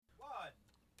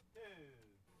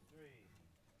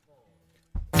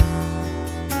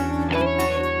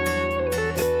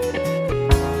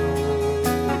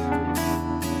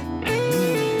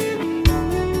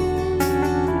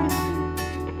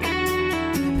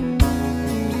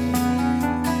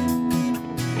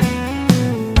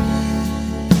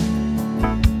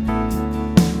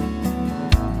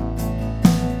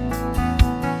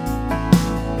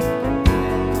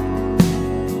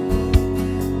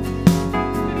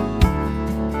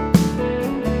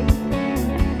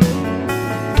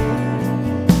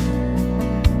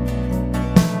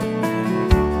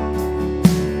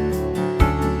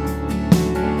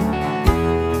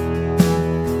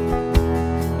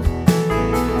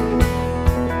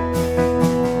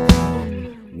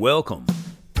Welcome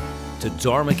to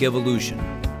Dharmic Evolution.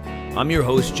 I'm your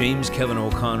host, James Kevin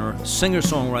O'Connor,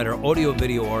 singer-songwriter,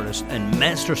 audio-video artist, and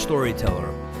master storyteller.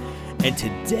 And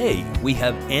today we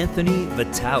have Anthony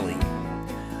Vitale,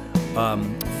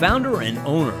 founder and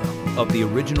owner of the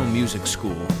Original Music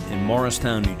School in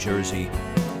Morristown, New Jersey.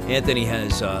 Anthony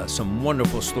has some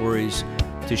wonderful stories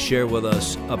to share with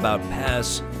us about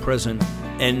past, present,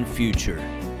 and future.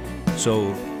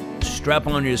 So strap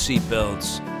on your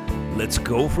seatbelts. Let's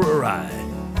go for a ride.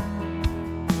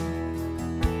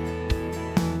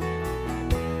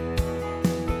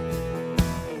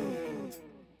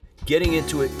 Getting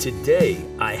into it today,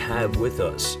 I have with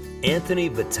us Anthony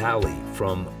Vitale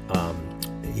from,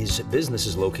 his business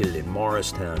is located in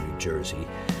Morristown, New Jersey.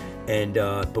 And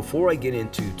before I get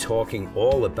into talking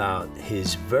all about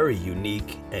his very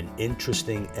unique and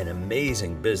interesting and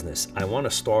amazing business, I want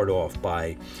to start off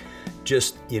by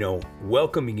just,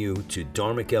 welcoming you to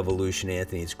Dharmic Evolution,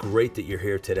 Anthony. It's great that you're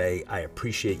here today. I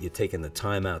appreciate you taking the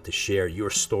time out to share your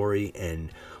story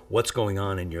and what's going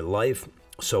on in your life.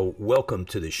 So welcome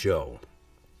to the show.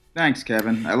 Thanks,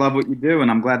 Kevin. I love what you do,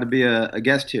 and I'm glad to be a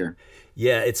guest here.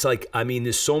 Yeah, it's like,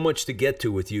 there's so much to get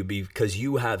to with you because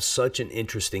you have such an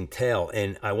interesting tale.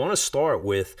 And I want to start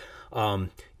with,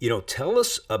 tell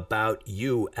us about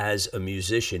you as a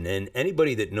musician. And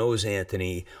anybody that knows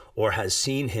Anthony or has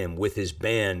seen him with his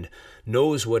band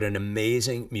knows what an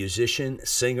amazing musician,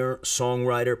 singer,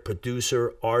 songwriter,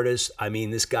 producer, artist.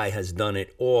 This guy has done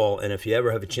it all. And if you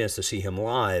ever have a chance to see him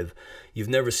live, you've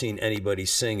never seen anybody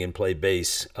sing and play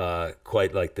bass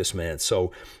quite like this man.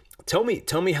 So tell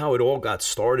me how it all got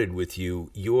started with you.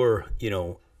 You're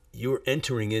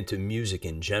entering into music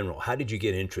in general. How did you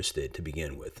get interested to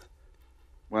begin with?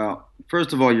 Well,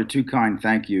 first of all, you're too kind.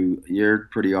 Thank you. You're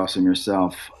pretty awesome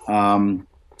yourself.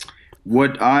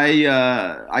 What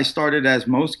I started as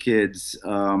most kids.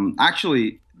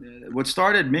 Actually, what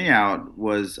started me out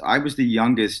was I was the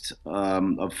youngest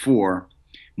of four,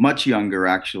 much younger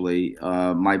actually.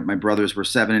 My brothers were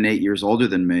 7 and 8 years older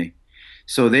than me.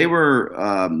 So they were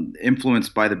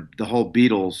influenced by the whole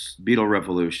Beatle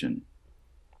revolution.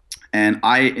 And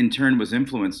I, in turn, was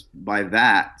influenced by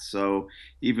that. So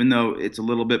even though it's a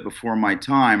little bit before my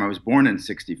time, I was born in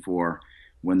 '64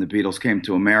 when the Beatles came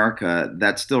to America,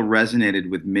 that still resonated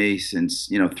with me since,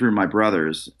 through my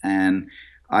brothers. And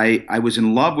I was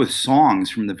in love with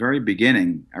songs from the very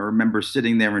beginning. I remember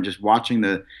sitting there and just watching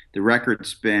the record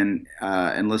spin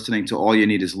and listening to All You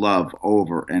Need Is Love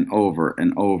over and over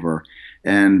and over.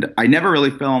 And I never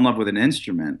really fell in love with an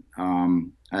instrument.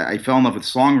 I fell in love with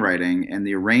songwriting and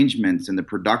the arrangements and the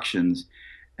productions.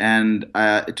 And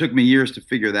it took me years to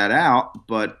figure that out.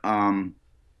 But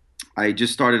I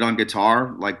just started on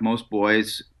guitar like most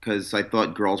boys because I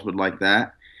thought girls would like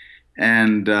that.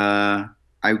 And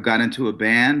I got into a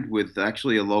band with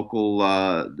actually a local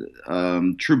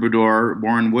troubadour,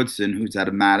 Warren Woodson, who's out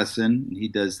of Madison.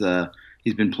 He's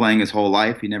been playing his whole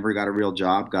life. He never got a real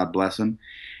job. God bless him.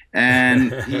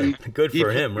 And good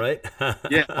for him, right?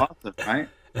 Yeah, awesome, right?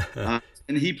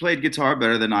 And he played guitar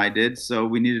better than I did, so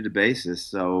we needed a bassist.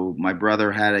 So my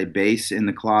brother had a bass in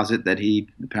the closet that he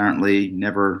apparently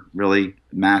never really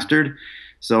mastered.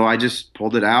 So I just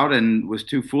pulled it out and was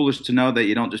too foolish to know that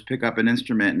you don't just pick up an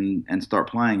instrument and start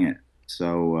playing it.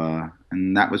 So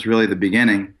and that was really the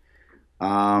beginning.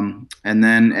 And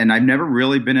I've never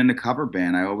really been in a cover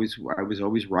band. I was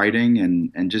always writing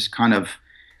and just kind of,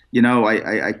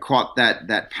 I caught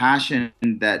that passion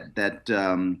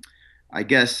that I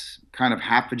guess kind of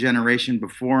half a generation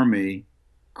before me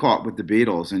caught with the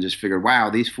Beatles and just figured, wow,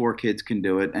 these four kids can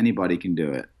do it. Anybody can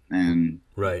do it. And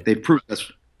right. They proved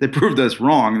us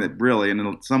wrong, that really, and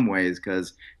in some ways,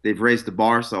 because they've raised the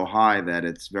bar so high that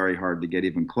it's very hard to get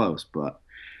even close. But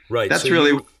right. That's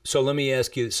so let me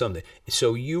ask you something.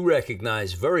 So you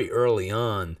recognized very early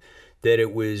on that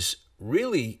it was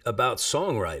really about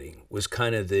songwriting was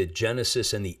kind of the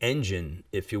genesis and the engine,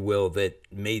 if you will, that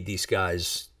made these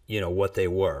guys, what they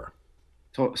were.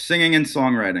 Singing and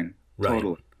songwriting. Right.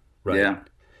 Totally. Right. Yeah.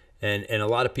 And a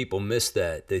lot of people miss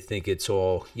that. They think it's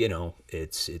all,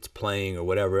 it's playing or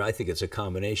whatever. I think it's a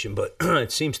combination, but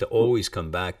it seems to always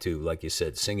come back to, like you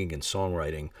said, singing and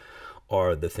songwriting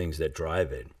are the things that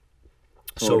drive it.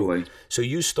 Totally. So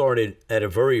you started at a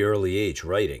very early age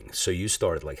writing. So you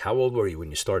started, how old were you when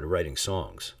you started writing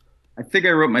songs? I think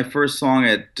I wrote my first song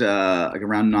at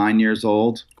around 9 years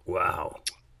old. Wow.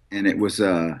 And it was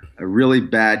a really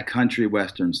bad country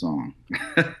western song.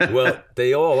 Well,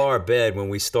 they all are bad when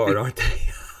we start, aren't they?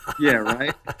 Yeah,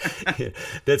 right.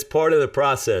 That's part of the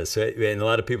process, right? And a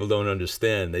lot of people don't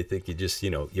understand. They think you just,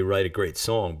 you write a great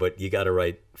song, but you got to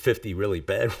write 50 really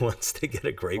bad ones to get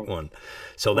a great one.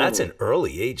 So that's an Totally.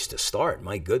 early age to start.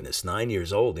 My goodness, 9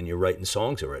 years old and you're writing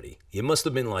songs already. You must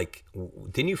have been like,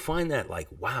 didn't you find that like,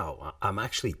 wow, I'm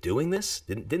actually doing this?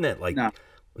 Didn't that like, No,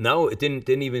 no, it didn't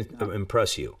even no.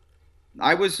 impress you.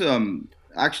 I was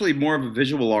actually more of a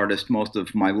visual artist most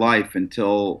of my life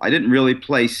until I didn't really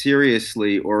play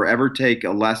seriously or ever take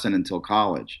a lesson until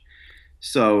college.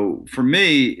 So for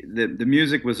me, the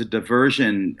music was a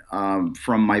diversion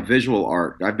from my visual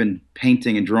art. I've been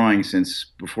painting and drawing since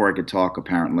before I could talk,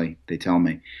 apparently, they tell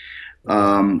me.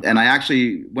 Wow. And I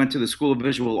actually went to the School of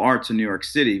Visual Arts in New York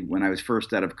City when I was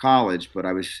first out of college, but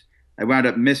I wound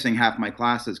up missing half my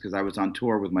classes because I was on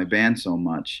tour with my band so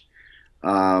much.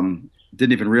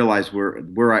 Didn't even realize where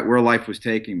life was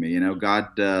taking me. God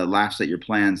laughs at your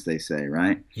plans, they say,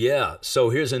 right? Yeah. So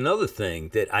here's another thing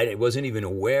that I wasn't even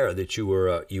aware that you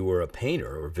were a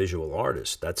painter or a visual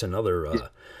artist. That's another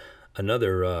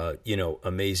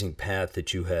amazing path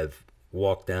that you have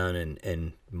walked down,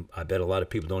 and I bet a lot of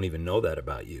people don't even know that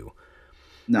about you.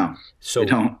 No, they So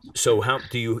don't. so how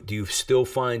do you still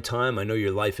find time? I know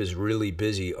your life is really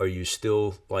busy. Are you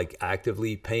still like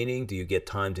actively painting? Do you get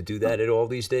time to do that at all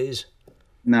these days?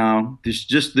 No, there's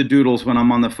just the doodles when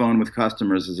I'm on the phone with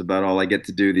customers is about all I get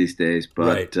to do these days.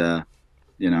 Right. But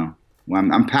you know,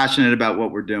 I'm passionate about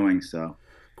what we're doing. So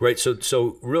Great.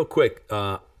 So real quick,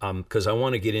 because I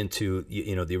want to get into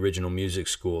the original music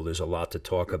school. There's a lot to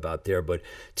talk about there, but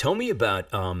tell me about.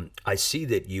 I see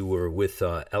that you were with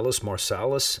Ellis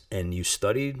Marsalis and you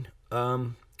studied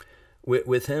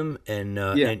with him, and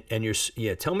yeah,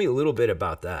 yeah. Tell me a little bit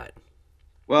about that.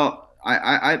 well,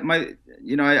 I've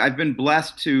been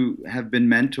blessed to have been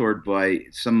mentored by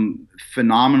some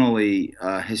phenomenally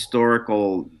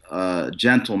historical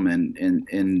gentlemen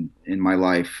in my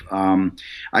life.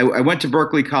 I went to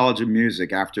Berklee College of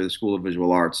Music after the School of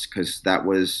Visual Arts because that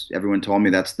was everyone told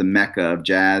me that's the mecca of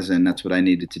jazz and that's what I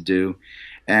needed to do.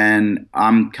 And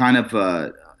I'm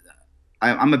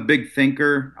a big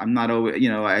thinker. I'm not always,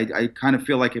 I kind of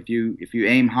feel like if you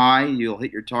aim high, you'll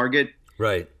hit your target.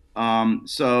 Right. From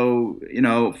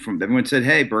everyone said,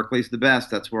 "Hey, Berkeley's the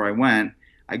best." That's where I went.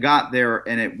 I got there,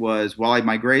 and it was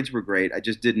my grades were great. I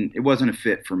just didn't. It wasn't a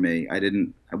fit for me. I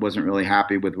didn't. I wasn't really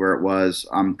happy with where it was.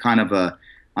 I'm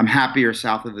happier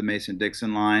south of the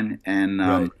Mason-Dixon line, and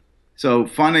Right. so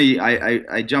funny.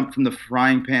 I jumped from the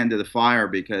frying pan to the fire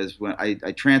because when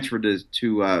I transferred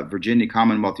to Virginia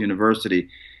Commonwealth University,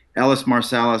 Ellis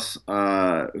Marsalis,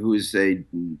 who's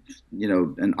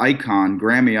an icon,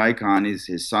 Grammy icon.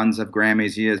 His sons have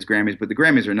Grammys, he has Grammys, but the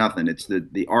Grammys are nothing. It's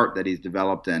the art that he's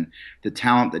developed and the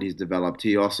talent that he's developed.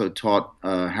 He also taught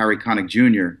Harry Connick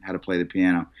Jr. how to play the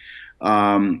piano.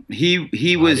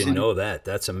 He I was didn't know that.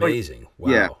 That's oh, amazing.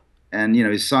 yeah, Wow. and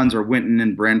his sons are Wynton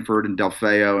and Brentford and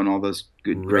Delfeo and all those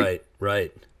good great. Right.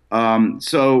 Right.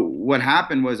 So what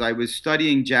happened was I was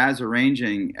studying jazz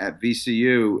arranging at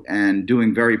VCU and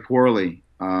doing very poorly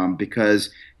because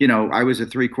I was a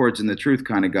three chords and the truth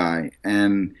kind of guy,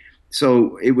 and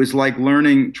so it was like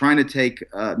trying to take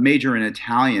a major in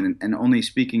Italian and only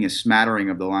speaking a smattering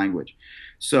of the language.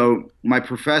 So my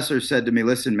professor said to me,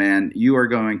 "Listen, man, you are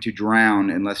going to drown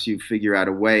unless you figure out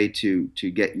a way to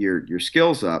get your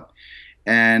skills up."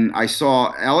 And I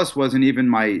saw Ellis wasn't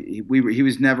even he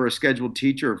was never a scheduled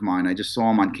teacher of mine. I just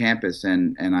saw him on campus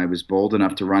and I was bold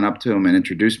enough to run up to him and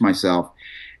introduce myself.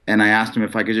 And I asked him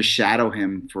if I could just shadow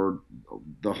him for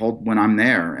the whole when I'm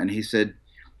there. And he said,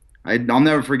 I'll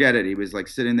never forget it. He was like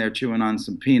sitting there chewing on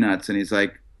some peanuts and he's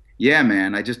like, "Yeah,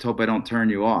 man, I just hope I don't turn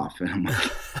you off." And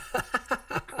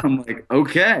I'm like,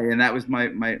 okay. And that was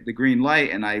the green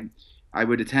light. And I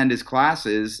would attend his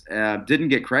classes. Didn't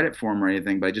get credit for him or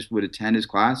anything, but I just would attend his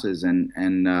classes and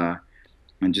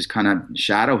just kind of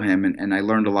shadow him. And I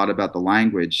learned a lot about the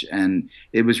language. And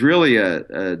it was really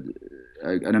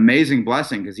an amazing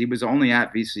blessing because he was only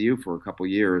at VCU for a couple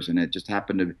years, and it just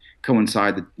happened to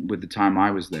coincide with the time I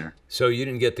was there. So you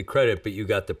didn't get the credit, but you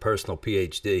got the personal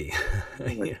PhD.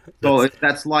 So That's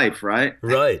that's life, right?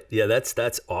 right. Yeah,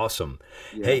 that's awesome.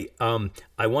 Yeah. Hey,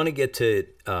 I want to get to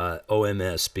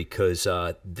OMS because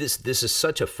this is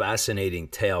such a fascinating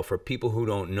tale for people who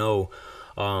don't know.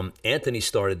 Anthony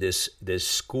started this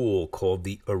school called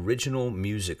the Original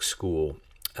Music School,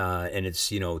 and it's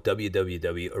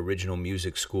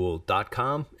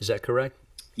www.originalmusicschool.com. Is that correct?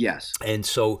 Yes. And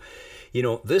so,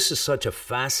 this is such a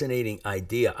fascinating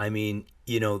idea. I mean,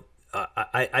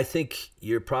 I think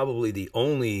you're probably the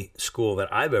only school that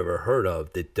I've ever heard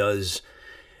of that does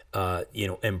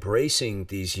embracing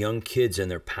these young kids and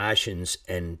their passions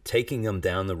and taking them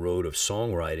down the road of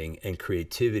songwriting and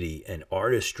creativity and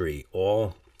artistry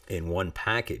all in one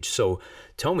package. So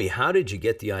tell me, how did you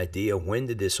get the idea? When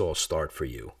did this all start for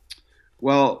you?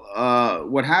 Well,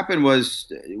 what happened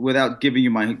was, without giving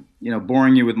you my,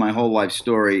 boring you with my whole life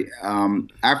story,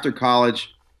 after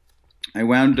college, I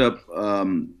wound up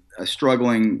a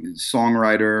struggling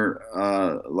songwriter,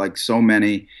 like so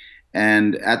many.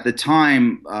 And at the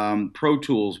time, Pro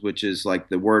Tools, which is like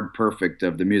the word perfect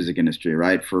of the music industry,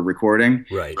 right, for recording,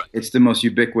 Right. it's the most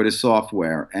ubiquitous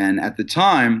software. And at the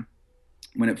time,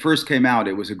 when it first came out,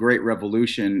 it was a great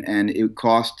revolution, and it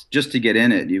cost just to get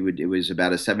in it. It was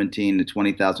about a $17,000 to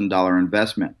 $20,000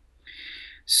 investment.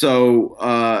 So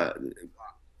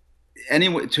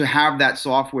anyway, to have that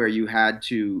software, you had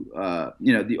to,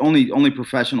 the only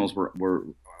professionals were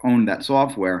owned that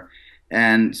software,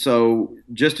 and so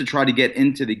just to try to get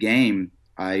into the game,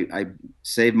 I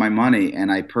saved my money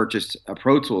and I purchased a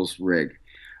Pro Tools rig.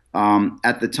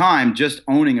 At the time, just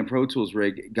owning a Pro Tools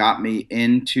rig got me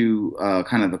into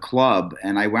kind of the club,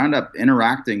 and I wound up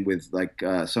interacting with like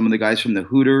some of the guys from the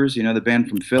Hooters, the band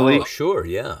from Philly. Oh, sure,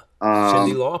 yeah.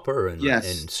 Cyndi Um, Lauper and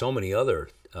yes, so many other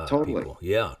totally. people.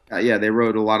 Yeah. Yeah, they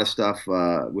wrote a lot of stuff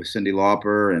with Cyndi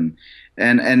Lauper,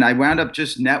 and I wound up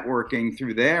just networking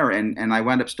through there, and I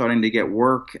wound up starting to get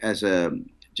work as a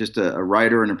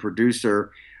writer and a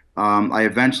producer. I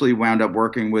eventually wound up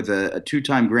working with a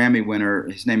two-time Grammy winner.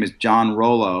 His name is John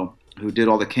Rollo, who did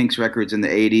all the Kinks records in the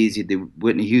 '80s. He did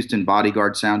Whitney Houston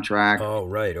Bodyguard soundtrack. Oh,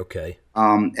 right. Okay.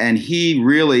 And he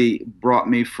really brought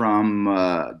me from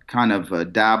kind of a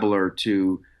dabbler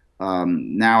to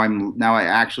now I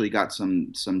actually got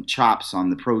some chops on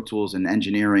the Pro Tools and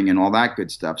engineering and all that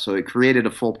good stuff. So it created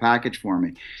a full package for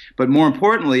me. But more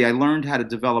importantly, I learned how to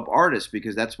develop artists,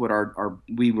 because that's what our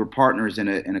we were partners in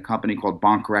a company called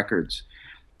Bonk Records.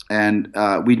 And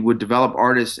we would develop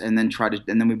artists and then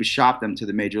and then we would shop them to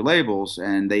the major labels,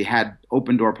 and they had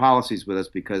open door policies with us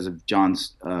because of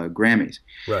John's Grammys.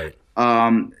 Right.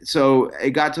 So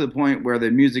it got to the point where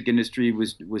the music industry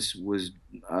was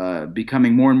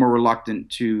becoming more and more reluctant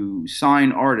to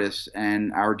sign artists,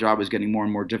 and our job was getting more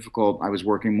and more difficult. I was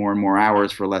working more and more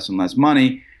hours for less and less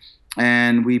money,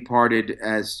 and we parted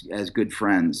as good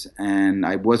friends. And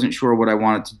I wasn't sure what I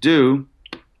wanted to do,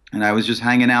 and I was just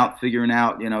hanging out, figuring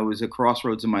out. It was a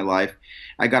crossroads in my life.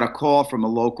 I got a call from a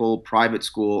local private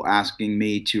school asking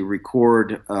me to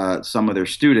record some of their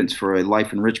students for a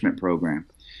life enrichment program.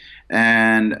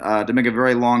 And to make a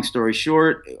very long story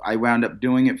short, I wound up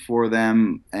doing it for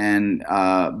them. And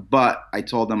but I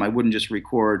told them I wouldn't just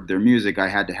record their music; I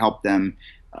had to help them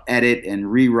edit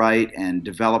and rewrite and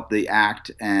develop the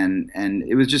act. And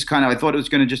it was just kind of, I thought it was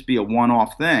going to just be a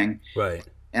one-off thing. Right.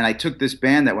 And I took this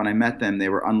band that when I met them, they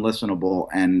were unlistenable.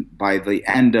 And by the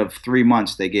end of 3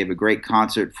 months, they gave a great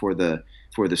concert for the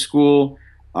school.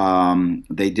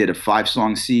 They did a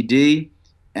 5-song CD,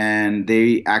 and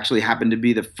they actually happened to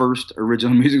be the first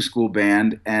original music school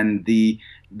band. And the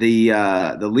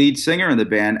lead singer in the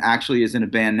band actually is in a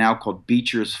band now called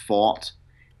Beecher's Fault.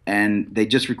 And they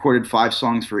just recorded 5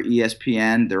 songs for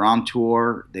ESPN. They're on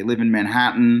tour. They live in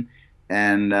Manhattan.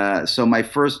 And so my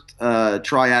first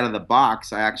try out of the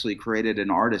box, I actually created an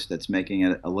artist that's making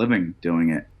a living doing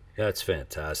it. That's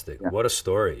fantastic. Yeah. What a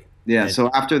story. Yeah. And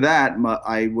So after that,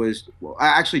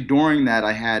 actually during that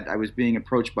I was being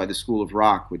approached by the School of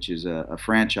Rock, which is a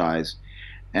franchise,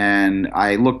 and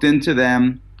I looked into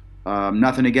them.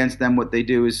 Nothing against them. What they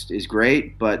do is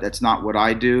great, but that's not what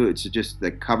I do. It's just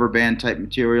the cover band type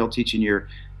material,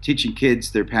 teaching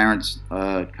kids, their parents,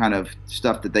 kind of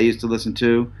stuff that they used to listen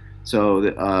to. So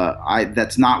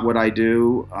that's not what I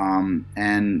do.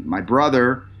 And my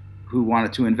brother, who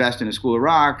wanted to invest in a School of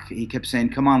Rock, he kept saying,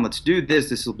 "Come on, let's do this.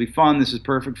 This will be fun. This is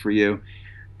perfect for you."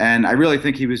 And I really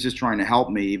think he was just trying to help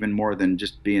me even more than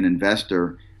just be an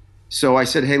investor. So I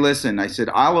said, "Hey, listen," I said,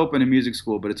 "I'll open a music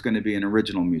school, but it's going to be an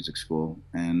original music school."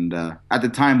 And at the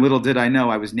time, little did I know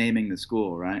I was naming the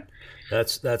school, right?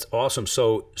 that's awesome.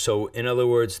 So in other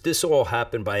words, this all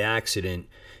happened by accident.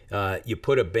 You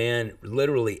put a band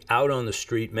literally out on the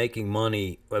street making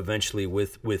money eventually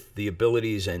with the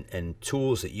abilities and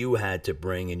tools that you had to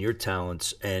bring and your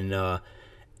talents, and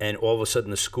all of a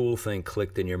sudden the school thing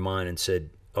clicked in your mind and said,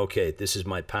 okay, this is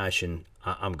my passion.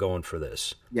 I'm going for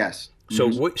this. Yes. So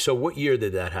Mhm. what year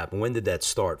did that happen? When did that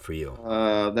start for you?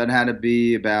 That had to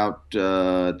be about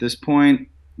at this point,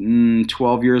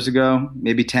 12 years ago,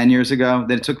 maybe 10 years ago.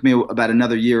 Then it took me about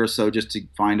another year or so just to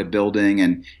find a building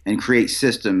and create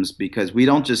systems, because we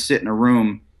don't just sit in a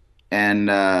room and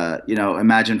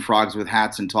imagine frogs with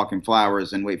hats and talking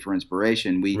flowers and wait for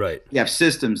inspiration. We, Right. we have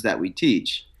systems that we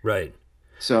teach. Right.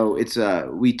 So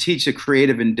we teach a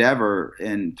creative endeavor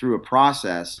and through a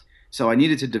process. So I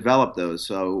needed to develop those.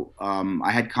 So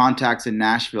I had contacts in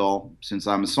Nashville since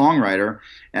I'm a songwriter,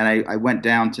 and I went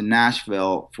down to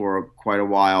Nashville for quite a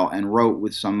while and wrote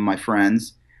with some of my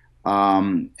friends.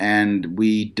 And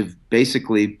we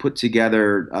basically put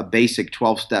together a basic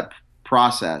 12-step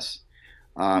process.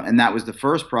 And that was the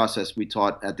first process we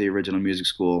taught at the original music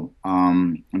school.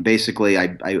 And basically,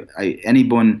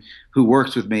 anyone who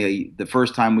works with me, the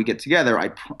first time we get together,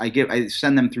 I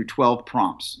send them through 12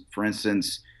 prompts. For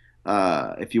instance,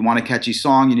 if you want a catchy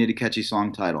song, you need a catchy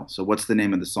song title. So what's the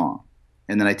name of the song?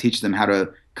 And then I teach them how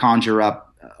to conjure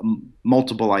up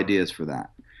multiple ideas for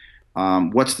that.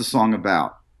 What's the song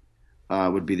about?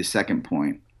 Would be the second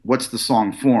point. What's the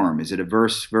song form? Is it a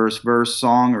verse, verse, verse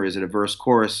song, or is it a verse,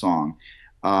 chorus song?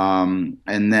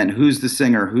 And then who's the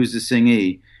singer? Who's the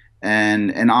singee?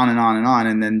 And on and on and on.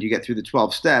 And then you get through the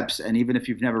 12 steps. And even if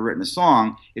you've never written a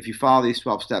song, if you follow these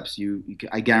 12 steps,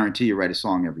 I guarantee you write a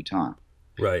song every time.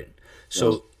 Right.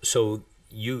 So, So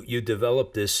you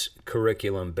developed this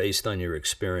curriculum based on your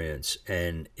experience,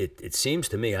 and it seems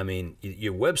to me, I mean,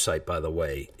 your website, by the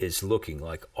way, is looking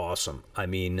like awesome. I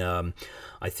mean,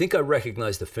 I think I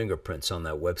recognize the fingerprints on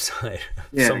that website.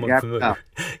 yeah, Someone familiar,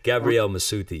 Gabrielle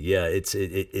Masuti. Yeah,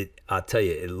 I'll tell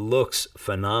you, it looks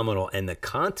phenomenal, and the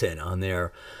content on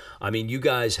there. I mean, you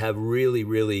guys have really,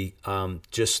 really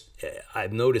just.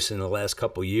 I've noticed in the last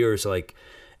couple of years, like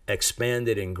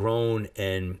expanded and grown,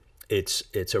 and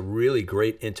it's a really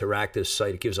great interactive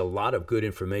site. It gives a lot of good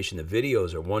information. The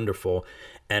videos are wonderful,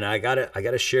 and I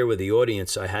gotta share with the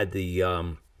audience. I had the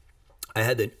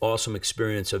awesome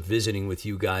experience of visiting with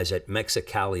you guys at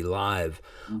Mexicali Live.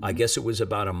 mm-hmm. I guess it was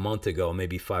about a month ago,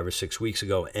 maybe 5 or 6 weeks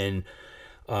ago, and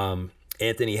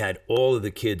Anthony had all of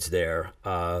the kids there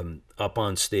up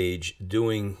on stage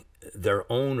doing their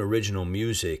own original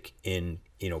music in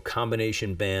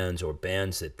combination bands or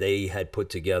bands that they had put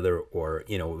together, or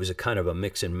it was a kind of a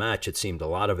mix and match. It seemed a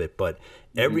lot of it, but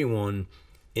everyone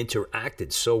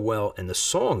interacted so well, and the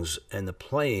songs and the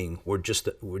playing were just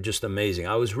amazing.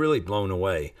 I was really blown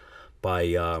away by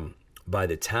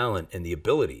the talent and the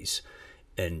abilities,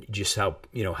 and just how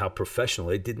professional.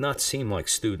 They did not seem like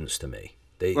students to me.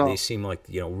 They seem like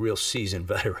real seasoned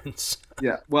veterans.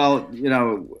 Yeah. Well,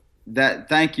 that.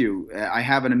 Thank you. I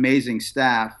have an amazing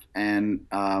staff, and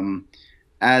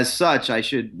as such, I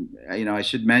should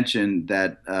mention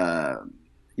that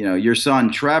your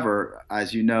son Trevor,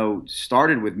 as you know,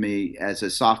 started with me as a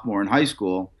sophomore in high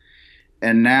school,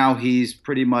 and now he's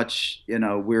pretty much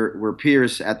we're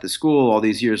peers at the school all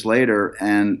these years later,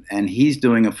 and he's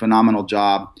doing a phenomenal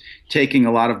job taking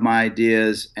a lot of my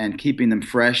ideas and keeping them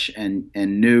fresh and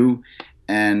new,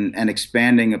 and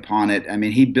expanding upon it. I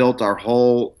mean, he built our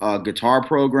whole guitar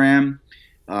program,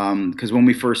 because when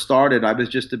we first started, I was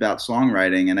just about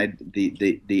songwriting, and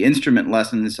the instrument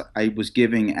lessons I was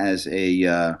giving as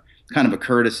a kind of a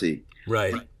courtesy.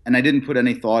 Right. And I didn't put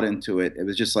any thought into it. It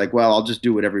was just like, well, I'll just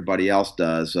do what everybody else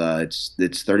does.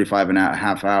 It's 35 and a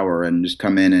half hour, and just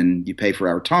come in and you pay for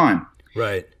our time.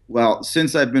 Right. Well,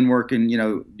 since I've been working,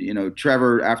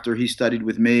 Trevor, after he studied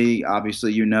with me,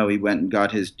 obviously, he went and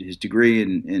got his degree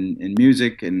in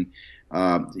music, and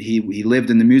he lived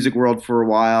in the music world for a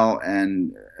while,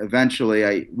 and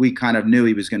eventually we kind of knew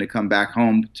he was going to come back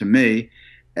home to me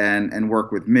and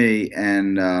work with me,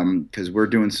 and because we're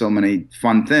doing so many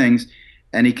fun things.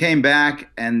 And he came back,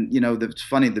 and it's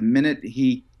funny. The minute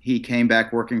he came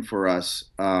back working for us,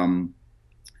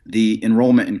 the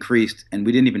enrollment increased, and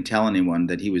we didn't even tell anyone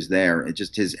that he was there.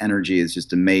 His energy is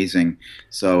just amazing.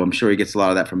 So I'm sure he gets a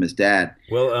lot of that from his dad.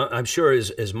 Well, I'm sure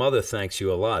his mother thanks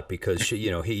you a lot, because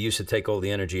he used to take all the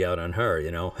energy out on her,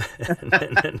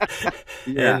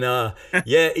 Yeah.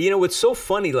 It's so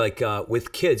funny, like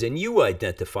with kids, and you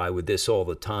identify with this all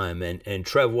the time. And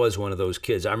Trev was one of those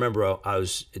kids. I remember I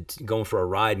was going for a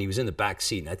ride, and he was in the back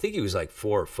seat, and I think he was like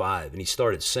 4 or 5, and he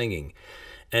started singing,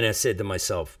 and I said to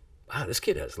myself, wow, this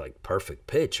kid has like perfect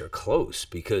pitch or close,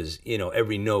 because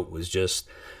every note was just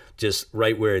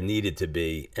right where it needed to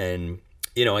be. And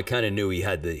I kind of knew he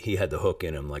had the hook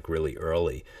in him like really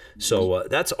early. So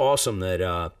that's awesome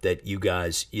that you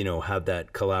guys have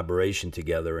that collaboration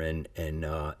together, and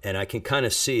I can kind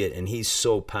of see it. And he's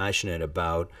so passionate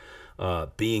about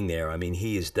being there. I mean,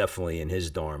 he is definitely in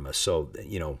his dharma. So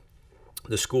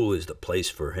the school is the place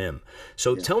for him.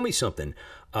 So tell me something.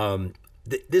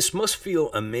 This must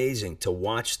feel amazing to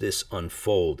watch this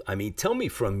unfold. I mean, tell me,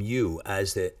 from you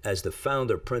as the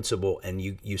founder principal, and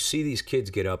you see these kids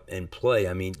get up and play.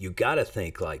 I mean, you got to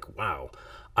think like, wow,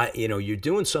 you're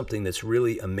doing something that's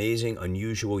really amazing,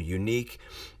 unusual, unique,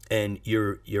 and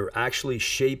you're actually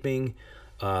shaping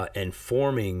and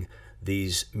forming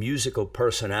these musical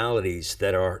personalities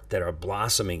that are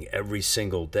blossoming every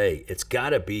single day. It's got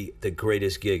to be the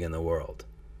greatest gig in the world.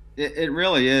 It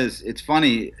really is. It's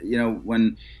funny,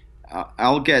 when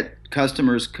I'll get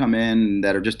customers come in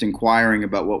that are just inquiring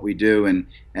about what we do, and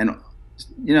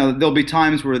there'll be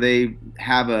times where they've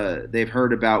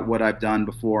heard about what I've done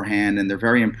beforehand, and they're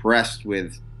very impressed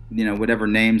with whatever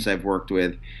names I've worked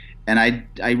with, and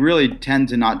I really tend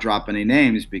to not drop any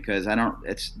names because I don't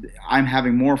it's I'm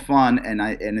having more fun,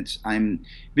 I'm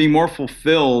being more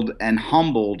fulfilled and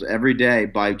humbled every day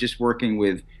by just working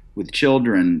with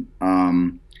children.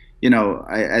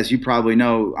 As you probably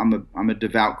know, I'm a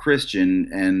devout Christian,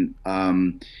 and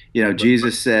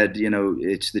Jesus said,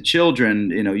 it's the children.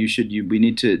 We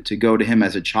need to go to Him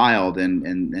as a child,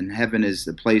 and heaven is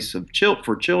the place of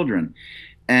for children,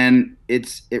 and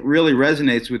it really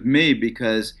resonates with me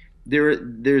because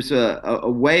there's a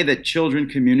way that children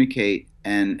communicate,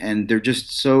 and they're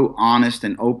just so honest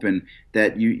and open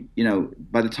that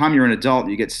by the time you're an adult,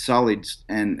 you get sullied,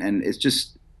 and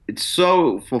it's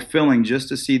so fulfilling just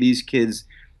to see these kids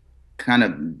kind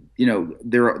of,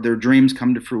 their dreams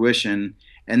come to fruition,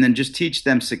 and then just teach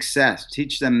them success.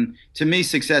 Teach them, to me,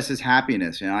 success is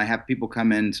happiness. I have people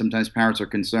come in, sometimes parents are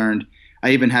concerned. I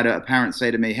even had a parent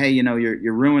say to me, "Hey,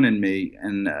 you're ruining me,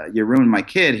 and you're ruining my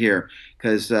kid here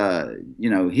because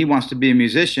he wants to be a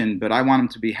musician, but I want him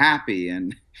to be happy."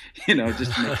 And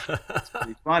just it's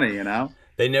pretty funny.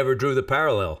 They never drew the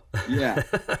parallel. Yeah,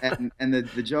 and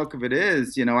the joke of it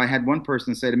is, I had one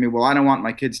person say to me, "Well, I don't want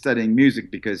my kids studying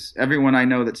music because everyone I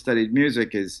know that studied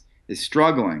music is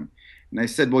struggling." And I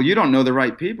said, "Well, you don't know the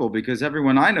right people, because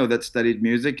everyone I know that studied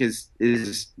music is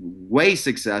way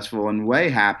successful and way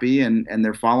happy, and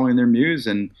they're following their muse,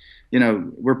 and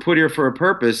we're put here for a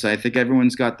purpose. I think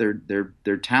everyone's got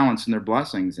their talents and their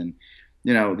blessings, and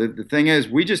the thing is,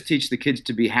 we just teach the kids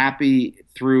to be happy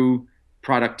through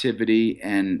productivity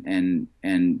and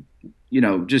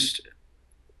just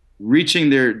reaching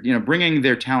bringing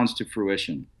their talents to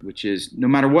fruition, which is no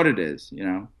matter what it is.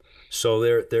 So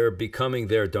they're becoming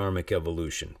their dharmic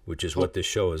evolution, which is what this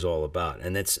show is all about.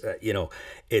 And that's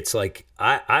it's like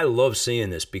I love seeing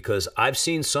this because I've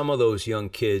seen some of those young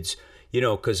kids,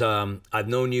 because I've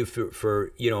known you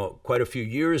for quite a few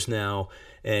years now,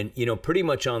 and pretty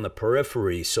much on the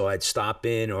periphery. So I'd stop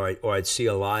in or I'd see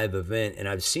a live event, and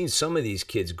I've seen some of these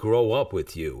kids grow up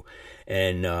with you,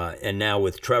 and now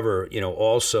with Trevor,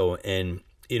 also, and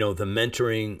the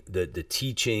mentoring, the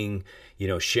teaching,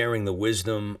 sharing the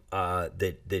wisdom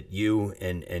that you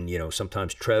and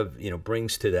sometimes Trev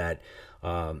brings to that.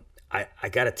 I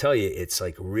got to tell you, it's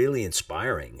like really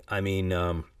inspiring. I mean,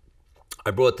 I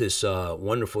brought this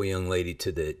wonderful young lady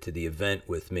to the event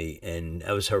with me, and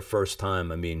that was her first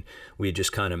time. I mean, we had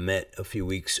just kind of met a few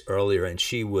weeks earlier, and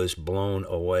she was blown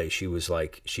away. She was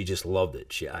like, she just loved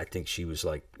it. I think she was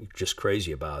like just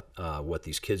crazy about what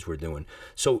these kids were doing.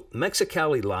 So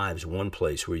Mexicali Live's one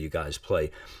place where you guys play.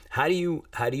 How do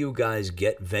you guys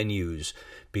get venues?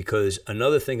 Because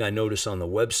another thing I noticed on the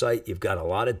website, you've got a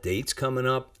lot of dates coming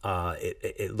up.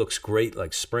 It looks great,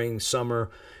 like spring, summer.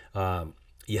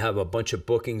 You have a bunch of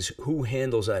bookings. Who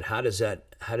handles that? How does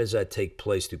that take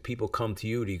place? Do people come to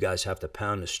you? Do you guys have to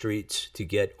pound the streets to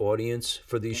get audience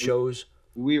for these shows?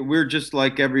 We're just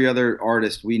like every other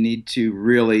artist. We need to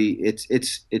really.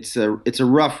 It's a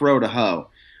rough road to hoe.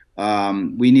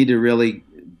 We need to really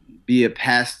be a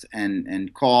pest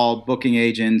and call booking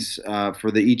agents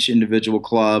for each individual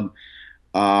club.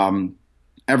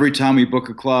 Every time we book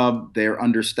a club, they're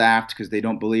understaffed because they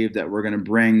don't believe that we're going to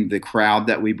bring the crowd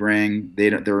that we bring.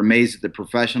 They're amazed at the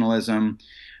professionalism.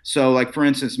 So, like, for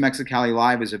instance, Mexicali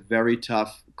Live is a very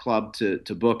tough club to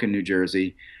book in New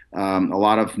Jersey. A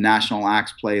lot of national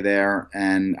acts play there,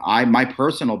 and my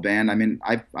personal band. I mean,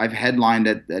 I've headlined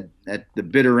at the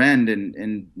bitter end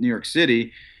in New York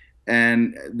City,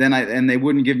 and then they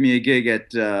wouldn't give me a gig at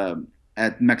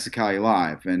Mexicali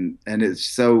Live, and it's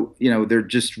so they're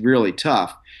just really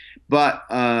tough. But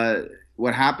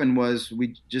what happened was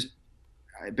we just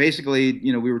basically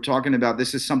we were talking about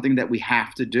this is something that we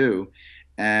have to do,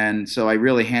 and so I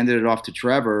really handed it off to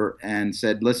Trevor and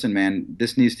said, "Listen, man,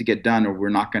 this needs to get done, or we're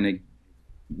not going to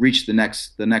reach the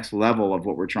next level of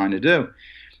what we're trying to do."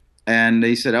 And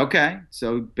he said, "Okay."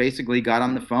 So basically, got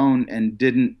on the phone and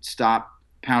didn't stop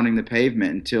pounding the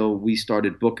pavement until we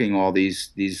started booking all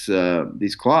these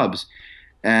clubs,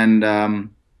 and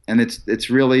it's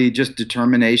really just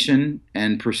determination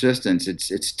and persistence.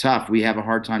 It's tough. We have a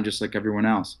hard time just like everyone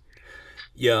else.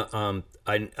 Yeah,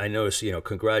 I noticed,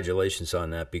 congratulations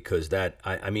on that, because that,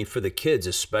 I mean, for the kids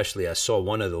especially, I saw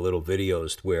one of the little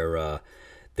videos where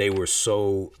they were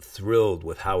so thrilled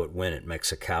with how it went at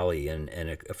Mexicali, and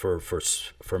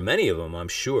for many of them, I'm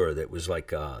sure that was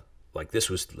like this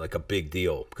was like a big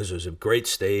deal because it was a great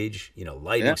stage, Yeah.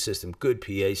 lighting system, good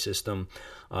PA system.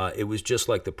 It was just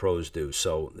like the pros do.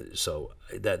 So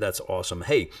that's awesome.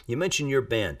 Hey, you mentioned your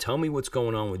band. Tell me what's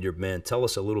going on with your band. Tell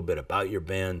us a little bit about your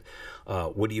band.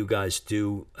 What do you guys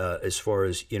do as far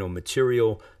as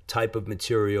material, type of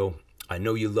material? I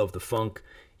know you love the funk.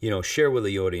 Share with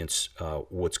the audience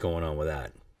what's going on with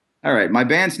that. All right. My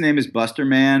band's name is Buster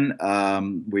Man.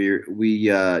 You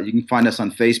can find us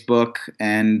on Facebook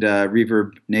and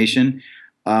Reverb Nation.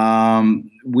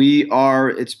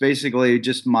 It's basically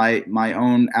just my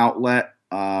own outlet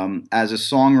as a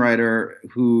songwriter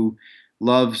who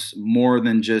loves more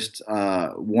than just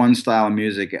one style of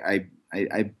music. I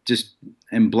just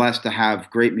am blessed to have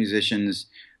great musicians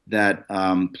that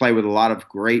play with a lot of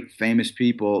great famous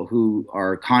people who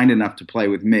are kind enough to play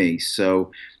with me.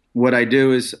 So what I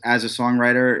do is, as a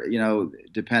songwriter,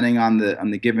 depending on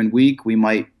the given week, we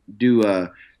might do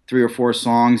 3 or 4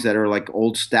 songs that are like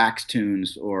old Stax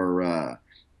tunes, or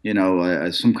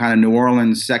some kind of New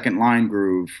Orleans second line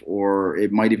groove, or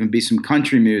it might even be some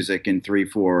country music in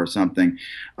 3/4 or something.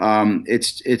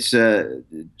 It's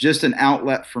just an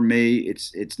outlet for me.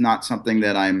 It's not something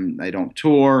that I don't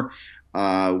tour.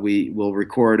 We will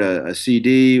record a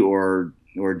CD or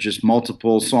just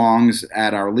multiple songs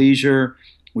at our leisure.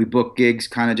 We book gigs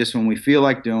kind of just when we feel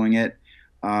like doing it.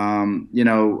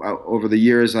 Over the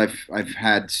years, I've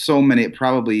had so many,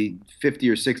 probably 50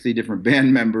 or 60 different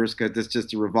band members, because it's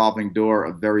just a revolving door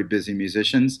of very busy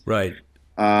musicians. Right.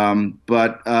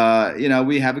 But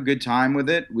we have a good time with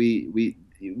it. We're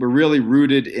really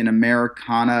rooted in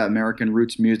American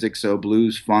roots music, so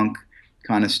blues, funk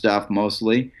kind of stuff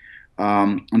mostly.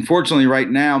 Unfortunately, right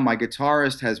now, my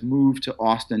guitarist has moved to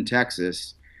Austin,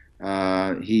 Texas.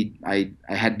 I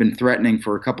had been threatening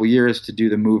for a couple years to do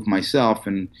the move myself,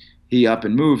 and he up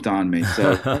and moved on me.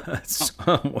 So,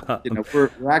 Wow. we're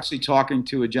actually talking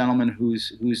to a gentleman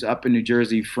who's up in New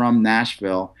Jersey from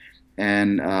Nashville,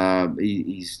 and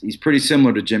he's pretty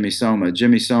similar to Jimmy Soma.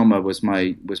 Jimmy Soma was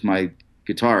my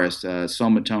guitarist,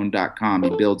 somatone.com. He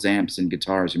builds amps and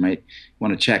guitars. You might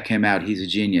want to check him out. He's a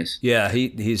genius. Yeah,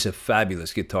 he's a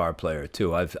fabulous guitar player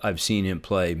too. I've seen him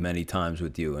play many times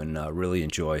with you, and really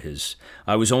enjoy his.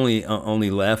 I was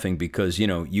only laughing because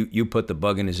you put the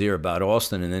bug in his ear about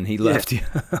Austin, and then he left you.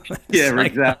 Yeah,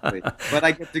 exactly. But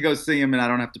I get to go see him, and I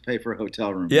don't have to pay for a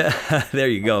hotel room. Yeah, there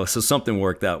you go. So something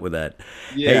worked out with that.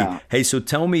 Yeah. Hey, so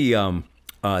tell me,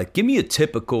 give me a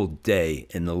typical day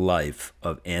in the life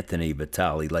of Anthony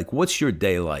Vitale. Like, what's your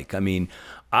day like? I mean,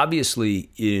 obviously,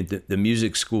 the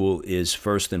music school is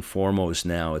first and foremost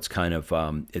now. It's kind of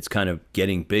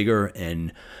getting bigger,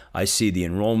 and I see the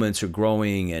enrollments are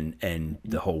growing, and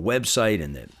the whole website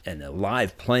and the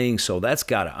live playing. So that's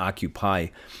got to occupy,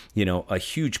 a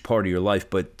huge part of your life.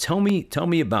 But tell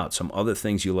me about some other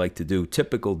things you like to do.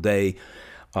 Typical day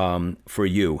for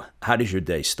you. How does your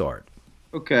day start?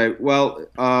 Okay. Well,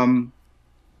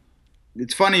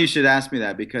 it's funny you should ask me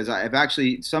that, because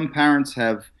some parents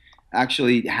have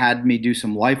actually had me do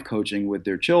some life coaching with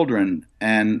their children.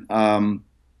 And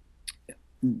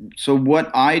so what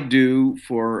I do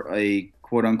for a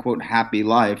quote unquote happy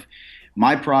life,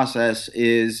 my process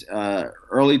is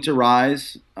early to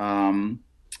rise. And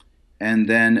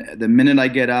then the minute I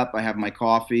get up, I have my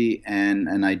coffee,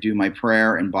 and I do my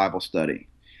prayer and Bible study.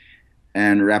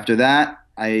 And after that,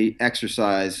 I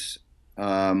exercise.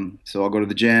 So I'll go to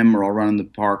the gym, or I'll run in the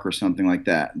park or something like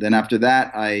that. Then after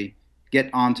that, I get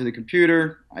onto the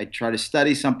computer. I try to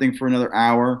study something for another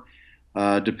hour,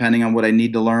 depending on what I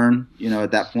need to learn,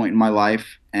 at that point in my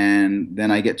life. And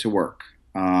then I get to work.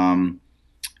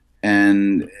 And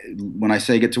when I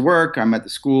say get to work, I'm at the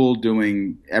school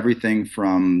doing everything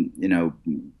from,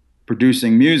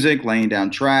 producing music, laying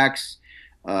down tracks,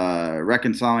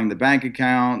 reconciling the bank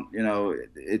account.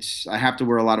 I have to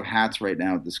wear a lot of hats right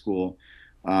now at the school.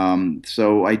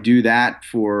 So I do that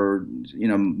for,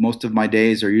 most of my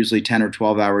days are usually 10 or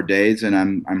 12-hour days, and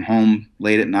I'm home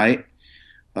late at night.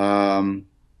 And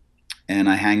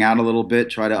I hang out a little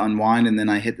bit, try to unwind, and then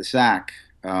I hit the sack.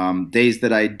 Days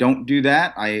that I don't do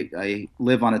that, I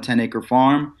live on a 10-acre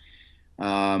farm.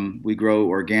 We grow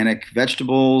organic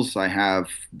vegetables. I have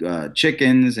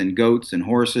chickens and goats and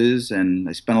horses, and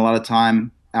I spend a lot of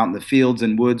time out in the fields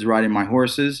and woods riding my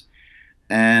horses.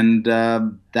 And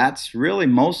that's really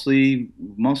mostly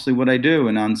what I do.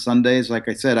 And on Sundays, like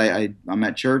I said, I'm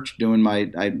at church doing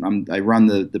I run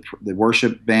the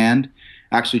worship band.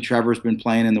 Actually, Trevor's been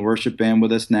playing in the worship band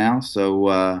with us now.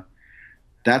 So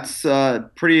That's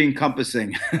pretty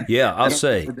encompassing. Yeah, I I'll don't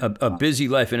say know. a busy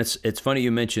life, and it's funny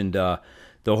you mentioned the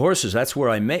horses. That's where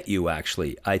I met you.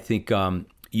 Actually, I think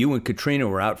you and Katrina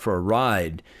were out for a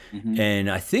ride, Hmm. and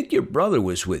I think your brother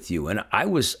was with you. And I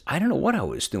don't know what I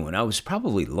was doing. I was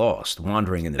probably lost,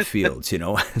 wandering in the fields,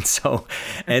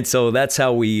 and so that's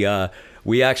how we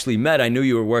actually met. I knew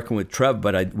you were working with Trev,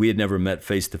 but we had never met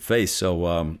face to face.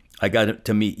 So I got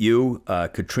to meet you,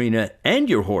 Katrina, and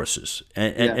your horses, Yeah.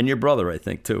 and your brother, I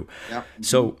think, too. Yeah. Hmm.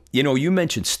 So, you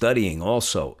mentioned studying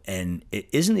also. And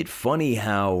isn't it funny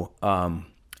how,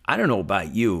 I don't know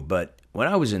about you, but when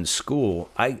I was in school,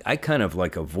 I kind of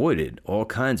like avoided all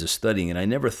kinds of studying. And I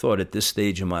never thought at this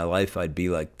stage in my life I'd be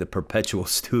like the perpetual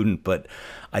student. But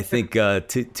I think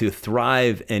to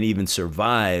thrive and even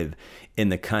survive in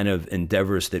the kind of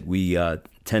endeavors that we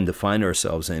tend to find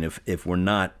ourselves in, if we're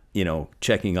not,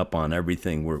 checking up on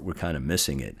everything, we're kind of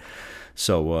missing it.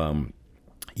 So,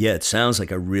 yeah, it sounds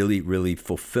like a really, really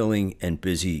fulfilling and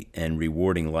busy and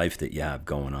rewarding life that you have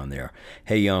going on there.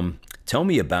 Hey, tell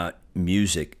me about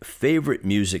music. Favorite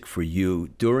music for you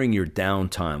during your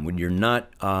downtime when you're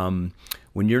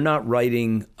not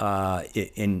writing,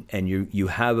 and you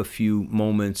have a few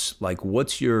moments. Like,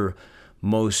 what's your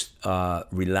most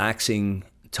relaxing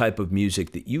type of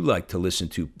music that you like to listen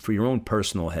to for your own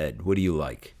personal head? What do you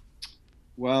like?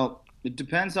 Well, it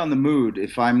depends on the mood.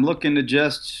 If I'm looking to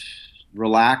just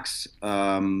relax,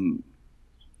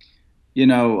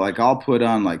 like I'll put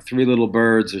on like Three Little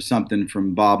Birds or something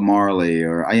from Bob Marley,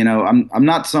 or I'm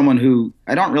not someone who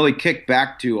I don't really kick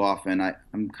back too often.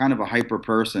 I'm kind of a hyper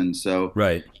person, so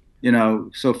Right.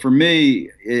 so for me,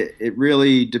 it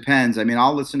really depends. I mean,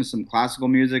 I'll listen to some classical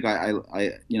music. I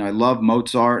love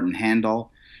Mozart and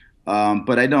Handel.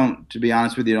 But I don't, to be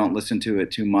honest with you, I don't listen to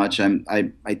it too much.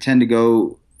 I tend to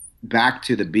go back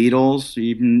to the Beatles.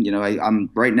 Even, I'm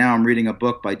right now I'm reading a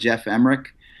book by Jeff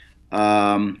Emerick.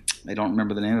 I don't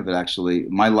remember the name of it actually.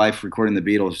 My Life Recording the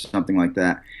Beatles, or something like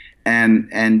that. And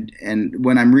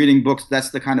when I'm reading books, that's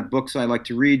the kind of books I like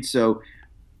to read. So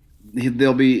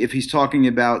there'll be, if he's talking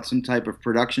about some type of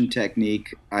production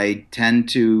technique, I tend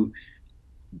to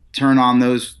turn on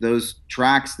those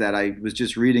tracks that I was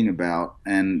just reading about,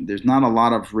 and there's not a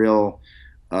lot of real.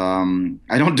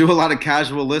 I don't do a lot of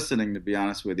casual listening, to be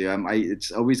honest with you.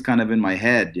 It's always kind of in my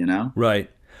head. Right.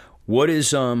 What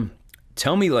is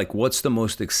tell me, like, what's the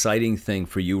most exciting thing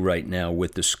for you right now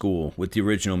with the school, with the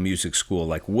original music school?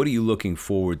 Like, what are you looking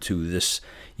forward to this,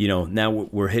 now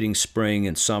we're hitting spring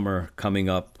and summer coming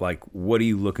up. Like, what are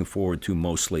you looking forward to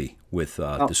mostly with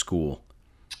Oh, the school?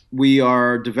 we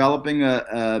are developing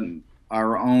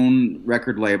our own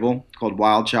record label called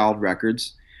Wild Child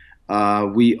Records.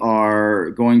 We are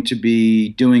going to be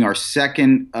doing our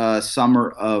second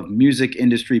summer of music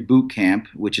industry boot camp,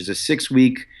 which is a 6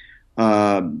 week.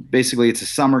 Basically, it's a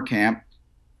summer camp,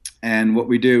 and what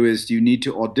we do is you need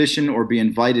to audition or be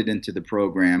invited into the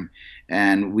program,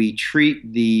 and we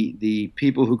treat the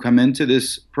people who come into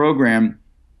this program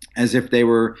as if they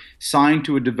were signed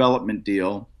to a development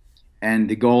deal, and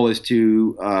the goal is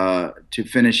to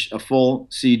finish a full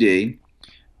CD,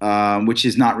 which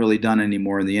is not really done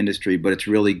anymore in the industry, but it's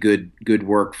really good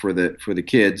work for the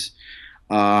kids.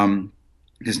 Um,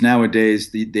 because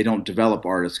nowadays they don't develop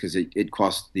artists because it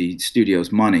costs the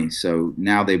studios money. So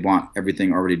now they want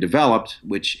everything already developed,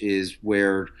 which is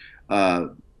where uh,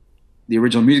 the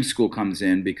original music school comes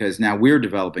in, because now we're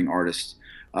developing artists.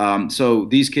 So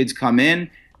these kids come in,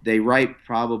 they write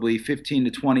probably 15 to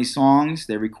 20 songs,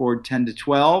 they record 10 to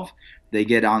 12. They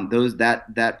get on those,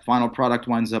 that final product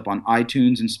winds up on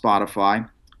iTunes and Spotify.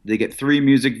 They get 3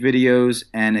 music videos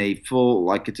and a full,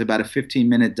 like, it's about a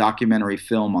 15-minute documentary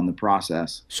film on the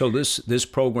process. So this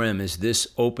program, is this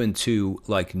open to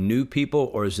like new people,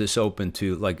 or is this open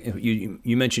to, like, you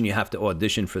mentioned you have to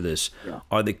audition for this? Yeah.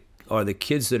 Are the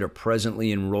kids that are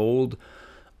presently enrolled,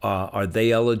 are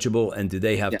they eligible, and do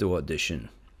they have Yeah. to audition? So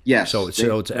Yes. so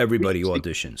it's everybody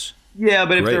auditions. Yeah,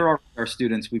 but if Great. there are our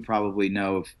students, we probably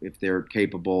know if they're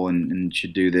capable and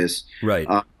should do this. Right.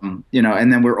 And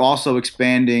then we're also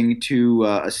expanding to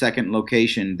a second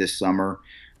location this summer,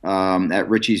 at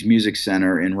Richie's Music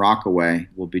Center in Rockaway.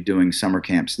 We'll be doing summer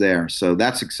camps there, so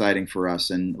that's exciting for us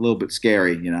and a little bit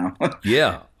scary.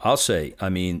 Yeah, I'll say. I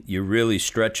mean, you're really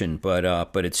stretching, but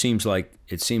it seems like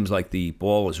the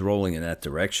ball is rolling in that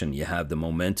direction. You have the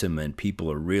momentum, and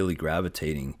people are really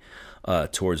gravitating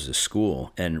towards the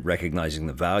school and recognizing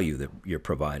the value that you're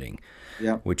providing,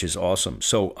 Yeah. which is awesome.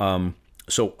 So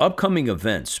upcoming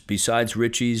events besides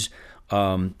Richie's,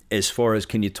 as far as,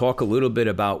 can you talk a little bit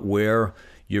about where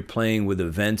you're playing with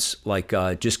events like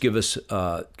just give us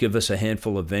a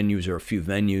handful of venues or a few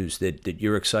venues that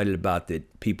you're excited about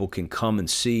that people can come and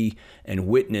see and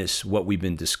witness what we've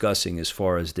been discussing as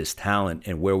far as this talent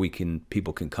and where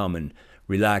people can come and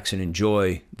relax and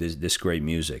enjoy this great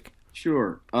music.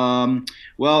 Sure.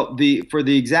 Well, for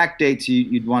the exact dates,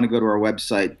 you'd want to go to our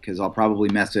website because I'll probably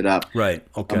mess it up. Right.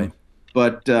 Okay.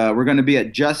 But we're going to be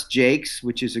at Just Jake's,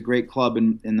 which is a great club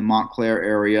in the Montclair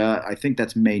area. I think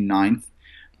that's May 9th.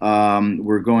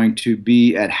 We're going to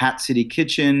be at Hat City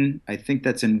Kitchen. I think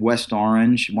that's in West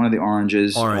Orange, one of the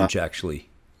Oranges. Orange, actually.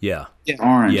 Yeah. Yeah,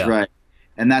 Orange, yeah. Right.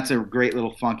 And that's a great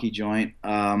little funky joint.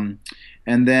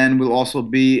 And then we'll also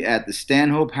be at the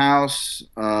Stanhope House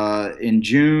in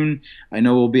June. I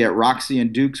know we'll be at Roxy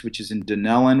and Duke's, which is in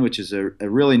Dunellen, which is a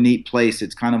really neat place.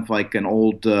 It's kind of like an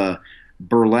old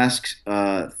burlesque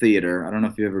theater. I don't know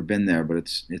if you've ever been there, but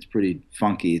it's pretty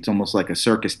funky. It's almost like a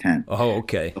circus tent. Oh,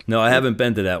 okay. No, I haven't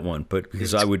been to that one, but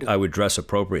because I would dress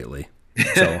appropriately.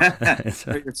 So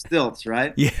your stilts,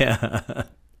 right? Yeah.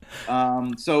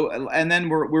 And then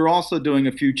we're also doing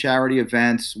a few charity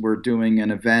events. We're doing an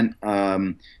event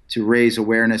to raise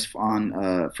awareness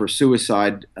for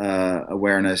suicide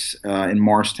awareness in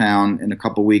Morristown in a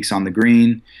couple weeks on the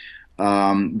Green.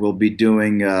 We'll be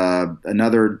doing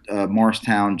another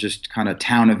Morristown just kind of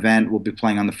town event. We'll be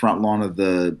playing on the front lawn of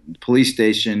the police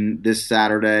station this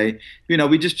Saturday. We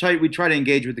try to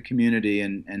engage with the community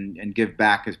and give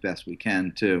back as best we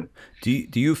can too.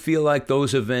 Do you feel like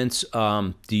those events?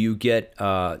 Do you get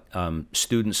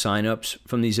student signups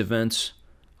from these events?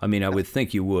 I mean, I would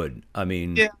think you would. I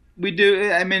mean, yeah, we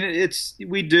do. I mean,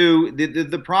 we do.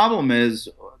 The problem is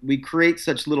we create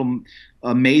such little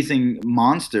amazing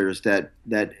monsters that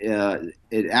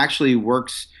it actually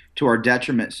works to our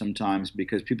detriment sometimes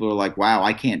because people are like, wow,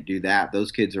 I can't do that.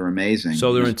 Those kids are amazing.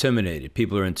 So they're intimidated.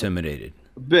 People are intimidated.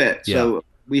 A bit. Yeah. So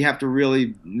we have to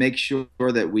really make sure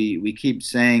that we keep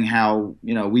saying how,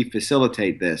 we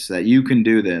facilitate this, that you can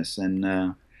do this. And,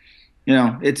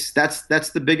 that's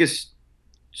the biggest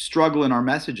struggle in our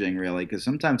messaging, really, because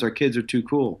sometimes our kids are too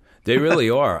cool. They really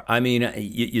are. I mean,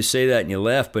 you say that and you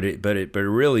laugh, but it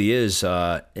really is.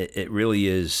 It really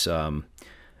is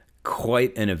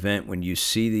quite an event when you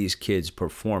see these kids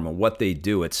perform and what they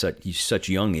do at such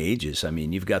young ages. I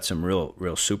mean, you've got some real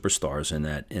superstars in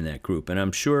that group, and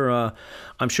I'm sure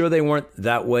they weren't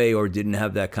that way or didn't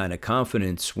have that kind of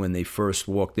confidence when they first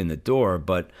walked in the door.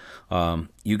 But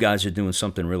you guys are doing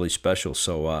something really special.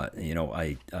 So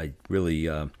I really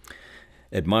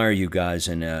admire you guys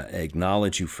and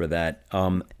acknowledge you for that.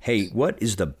 Hey, what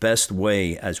is the best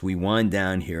way, as we wind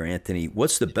down here, Anthony,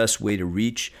 what's the best way to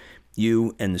reach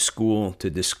you and the school to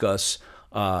discuss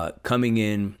coming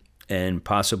in and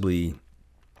possibly,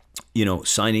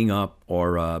 signing up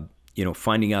or,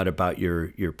 finding out about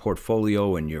your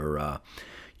portfolio and your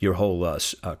whole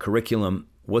curriculum?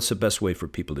 What's the best way for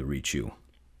people to reach you?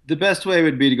 The best way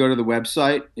would be to go to the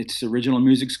website. It's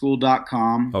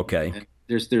originalmusicschool.com. Okay.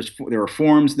 There are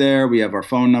forms there. We have our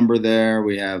phone number there.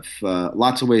 We have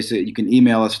lots of ways that you can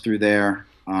email us through there.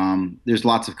 There's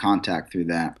lots of contact through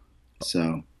that.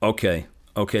 So okay.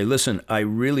 Listen, I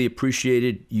really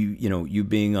appreciated you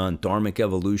being on Dharmic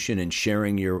Evolution and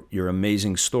sharing your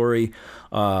amazing story.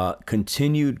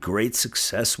 Continued great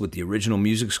success with the Original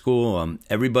Music School.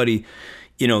 Everybody,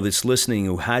 that's listening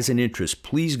who has an interest,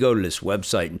 please go to this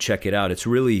website and check it out. It's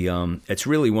really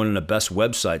one of the best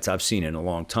websites I've seen in a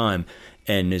long time.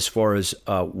 And as far as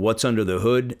what's under the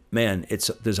hood, man,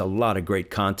 there's a lot of great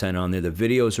content on there. The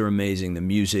videos are amazing, the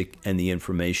music and the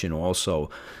information also.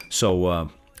 So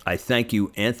I thank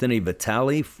you, Anthony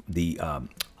Vitale, the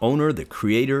owner, the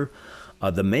creator,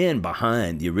 the man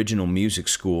behind the Original Music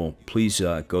School. Please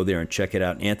go there and check it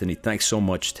out. Anthony, thanks so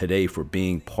much today for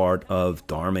being part of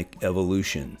Dharmic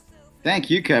Evolution.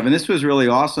 Thank you, Kevin. This was really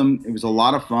awesome. It was a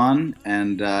lot of fun,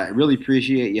 and I really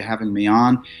appreciate you having me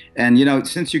on. And,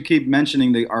 since you keep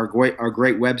mentioning our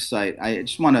great website, I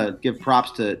just want to give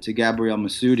props to Gabriel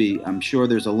Masudi. I'm sure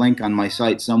there's a link on my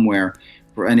site somewhere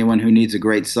for anyone who needs a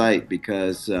great site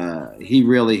because he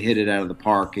really hit it out of the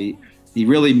park. He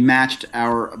really matched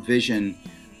our vision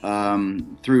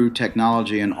through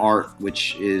technology and art,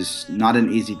 which is not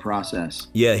an easy process.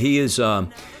 Yeah, he is.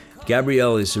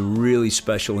 Gabrielle is a really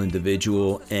special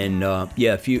individual, and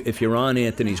if you're on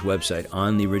Anthony's website,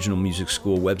 on the Original Music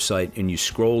School website, and you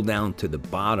scroll down to the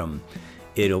bottom,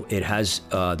 it has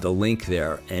the link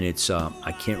there, and it's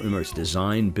I can't remember, it's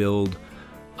design build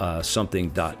something ...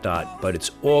 but it's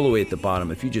all the way at the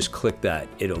bottom. If you just click that,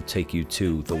 it'll take you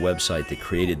to the website that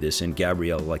created this. And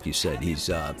Gabrielle, like you said,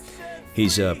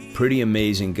 He's a pretty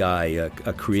amazing guy,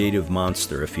 a creative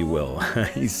monster, if you will.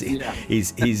 he's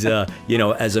you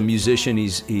know, as a musician,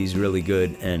 he's really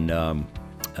good, and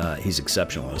he's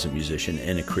exceptional as a musician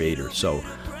and a creator. So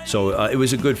it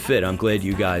was a good fit. I'm glad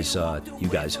you guys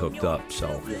hooked up.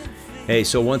 So. Hey,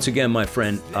 so once again, my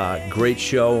friend, great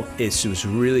show. It was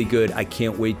really good. I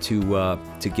can't wait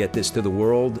to get this to the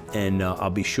world, and I'll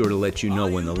be sure to let you know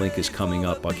when the link is coming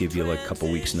up. I'll give you like a couple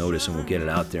weeks notice, and we'll get it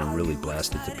out there and really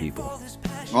blast it to people.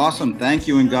 Awesome. Thank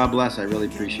you, and God bless. I really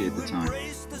appreciate the time.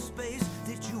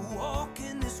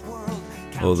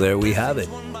 Well, there we have it.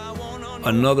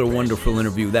 Another wonderful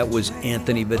interview. That was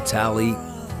Anthony Vitale,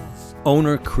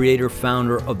 owner, creator,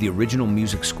 founder of the original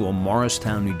music school,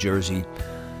 Morristown, New Jersey.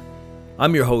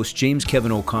 I'm your host, James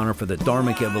Kevin O'Connor, for the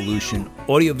Dharmic Evolution,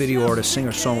 audio video artist, singer,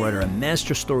 songwriter, and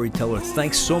master storyteller.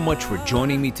 Thanks so much for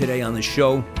joining me today on the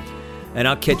show, and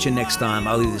I'll catch you next time.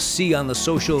 I'll either see you on the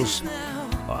socials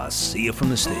or I'll see you from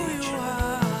the stage.